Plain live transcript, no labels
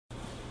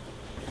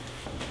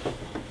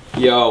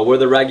Yo, we're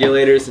the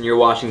Regulators and you're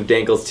watching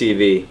Dankles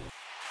TV.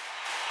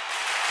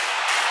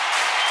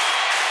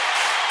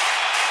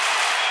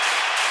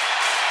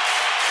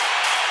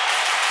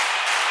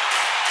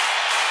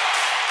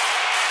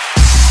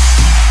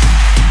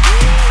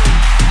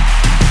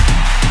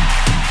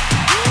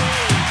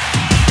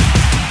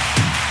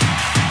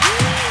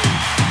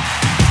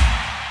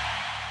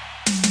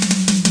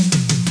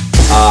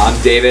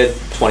 I'm David,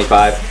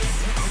 25.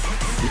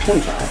 I'm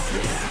 25.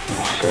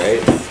 Yeah.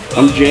 Great.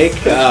 I'm Jake.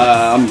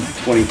 I'm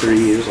 23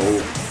 years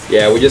old.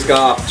 Yeah, we just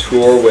got off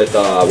tour with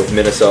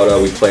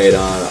Minnesota. We played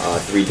on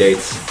 3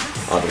 dates.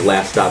 The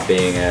last stop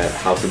being at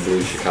House of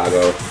Blues,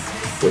 Chicago,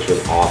 which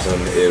was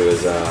awesome. It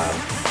was a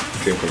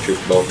dream come true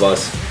for both of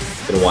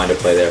us. Been wanting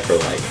to play there for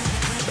like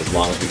as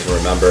long as we can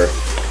remember.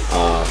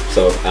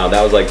 So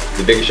that was like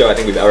the biggest show I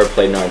think we've ever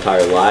played in our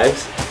entire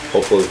lives.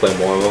 Hopefully we play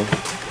more of them.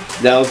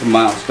 That was a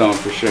milestone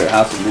for sure.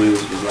 House of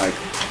Blues was like,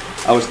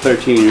 I was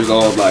 13 years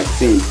old, like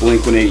seeing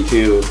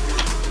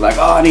Blink-182. Like,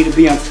 oh, I need to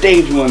be on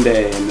stage one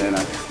day. And then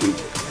we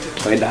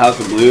played the House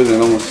of Blues and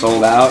it almost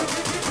sold out.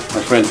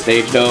 My friend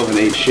stage dove and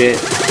ate shit.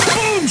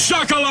 Boom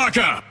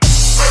shakalaka!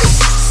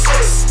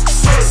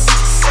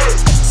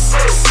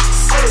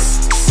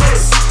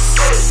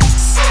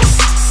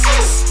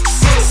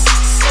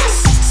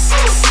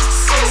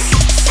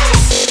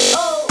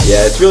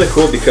 Yeah, it's really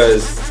cool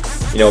because,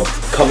 you know,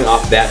 coming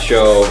off that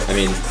show, I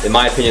mean, in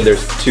my opinion,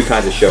 there's 2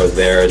 kinds of shows.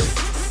 There's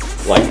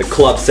like the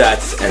club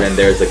sets, and then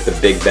there's like the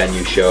big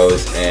venue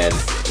shows, and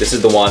this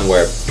is the one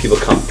where people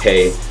come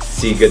pay,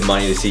 see good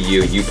money to see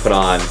you. You put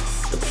on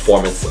the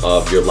performance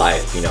of your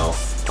life, you know,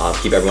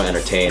 keep everyone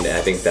entertained, and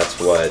I think that's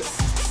what,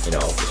 you know,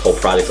 this whole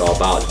project's all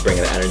about, is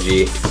bringing the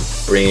energy,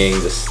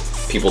 bringing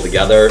just people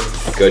together,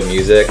 good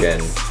music,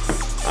 and I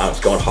don't know,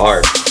 it's going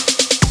hard.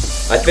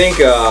 I think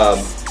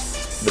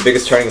the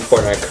biggest turning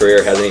point in my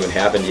career hasn't even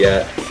happened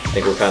yet. I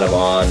think we're kind of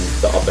on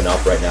the up and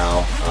up right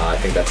now. I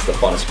think that's the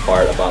funnest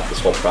part about this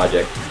whole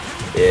project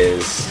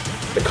is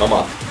the come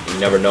up. You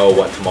never know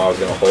what tomorrow's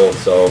gonna hold,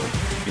 so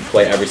you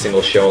play every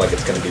single show like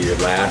it's gonna be your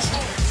last,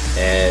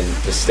 and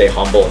just stay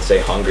humble and stay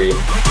hungry.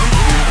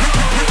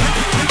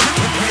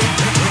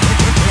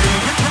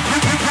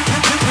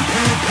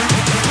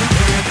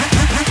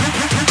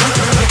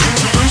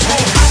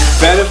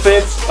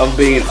 Benefits of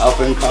being an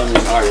up-and-coming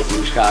artist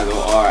in Chicago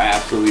are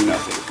absolutely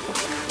nothing.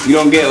 You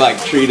don't get like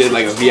treated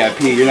like a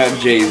VIP, you're not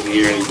Jay-Z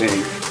or anything.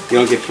 You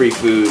don't get free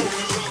food.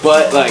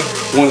 But like,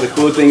 one of the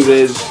cool things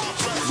is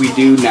we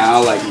do now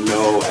like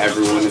know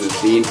everyone in the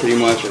scene pretty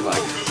much, and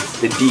like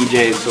the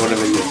DJs sort of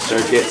in this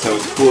circuit, so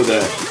it's cool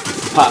to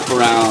pop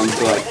around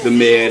to like the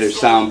Mid or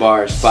Sound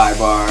Bar or Spy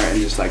Bar and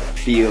just like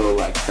feel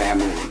like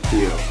family and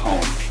feel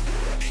home.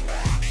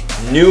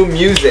 New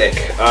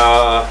music.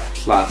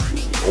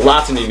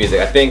 Lots of new music.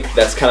 I think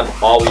that's kind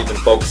of all we've been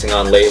focusing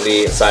on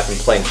lately, aside from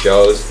playing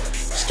shows.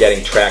 Just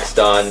getting tracks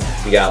done.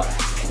 We got,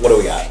 what do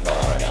we got going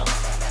on right now?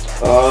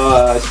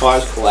 As far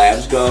as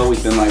collabs go,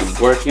 we've been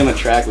like working on a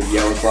track with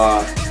Yellow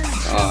Claw,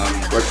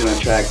 working on a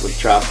track with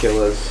Trop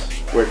Killers,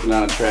 working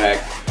on a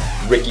track.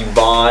 Ricky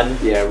Vaughn.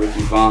 Yeah,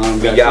 Ricky Vaughn.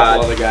 We got a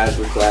couple other guys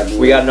we're collabing with.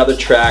 We got another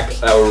track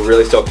that we're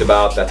really stoked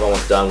about that's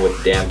almost done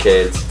with Damn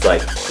Kids. It's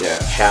like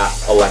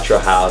half electro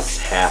house,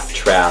 half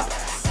trap.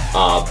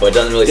 But it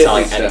doesn't really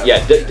sound like any,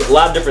 a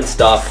lot of different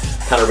stuff,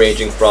 kind of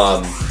ranging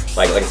from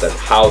like I said,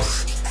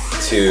 house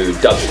to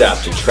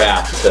dubstep to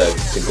trap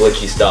to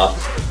glitchy stuff,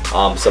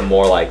 some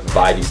more like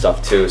vibey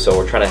stuff too. So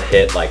we're trying to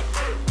hit like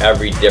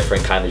every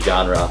different kind of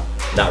genre,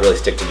 not really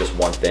stick to just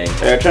one thing.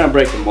 Yeah, we're trying to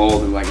break the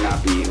mold and like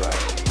not be like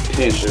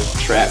Pinterest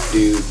trap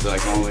dudes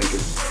like only,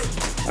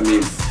 cause I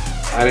mean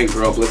I didn't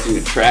grow up listening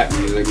to trap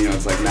music, you know,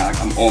 it's like not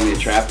like I'm only a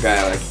trap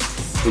guy. Like,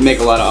 we make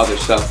a lot of other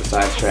stuff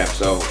besides trap,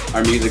 so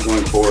our music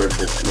going forward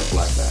will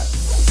reflect that.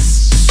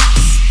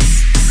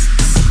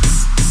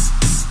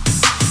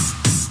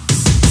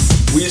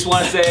 We just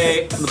want to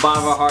say, from the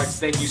bottom of our hearts,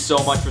 thank you so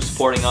much for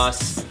supporting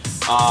us.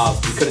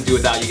 We couldn't do it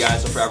without you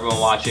guys, so for everyone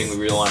watching, we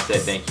really want to say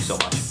thank you so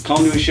much.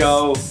 Come to a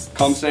show,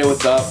 come say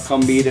what's up,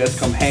 come meet us,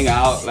 come hang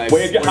out. Like,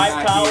 wave your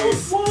hype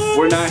towels.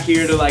 We're not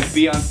here to like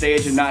be on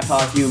stage and not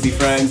talk to you and be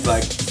friends.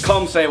 Like,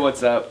 come say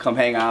what's up, come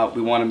hang out.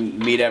 We want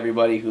to meet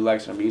everybody who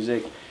likes our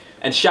music.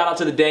 And shout out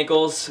to the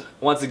Dankles.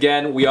 Once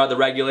again, we are the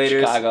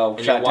Regulators. Chicago,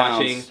 and you're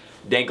watching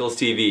Dankles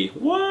TV.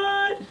 What?